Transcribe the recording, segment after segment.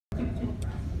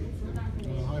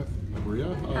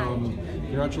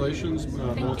Congratulations,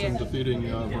 Middleton defeating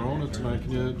Verona tonight.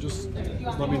 Can you just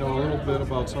let me know a little bit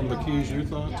about some of the keys you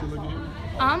thought to the game?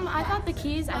 I thought the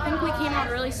keys, I think we came out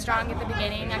really strong at the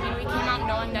beginning. I mean, we came out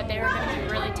knowing that they were going to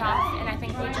be really tough, and I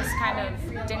think we just kind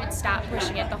of didn't stop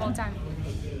pushing it the whole time.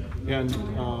 And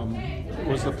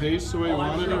was the pace the way you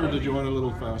wanted it, or did you want it a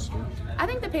little faster? I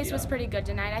think the pace was pretty good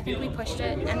tonight. I think we pushed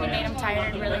it, and we made them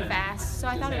tired really fast, so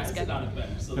I thought it was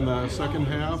good. In the second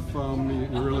half,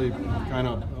 you really kind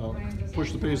of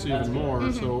pushed the pace even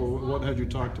more, so what had you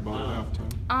talked about at halftime?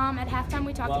 At halftime,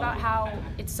 we talked about how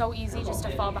it's so easy just to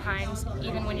fall behind,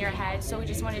 even when you're ahead, so we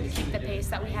just wanted to keep the pace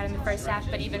that we had in the first half,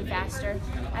 but even faster.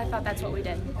 I thought that's what we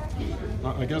did.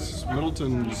 I guess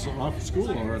Middleton's off school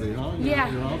already, huh?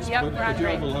 You're off, yep, but you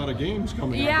have a lot of games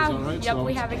coming up, is that right? Yep,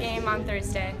 we have a game on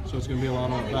Thursday. So it's going to be a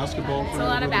lot of basketball? It's a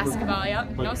lot of basketball,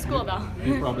 yep. But no school, though.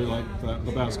 You probably like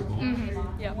the basketball.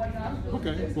 Yep.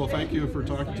 Okay, well, thank you for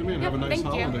talking to me, and have a nice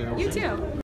holiday. You too.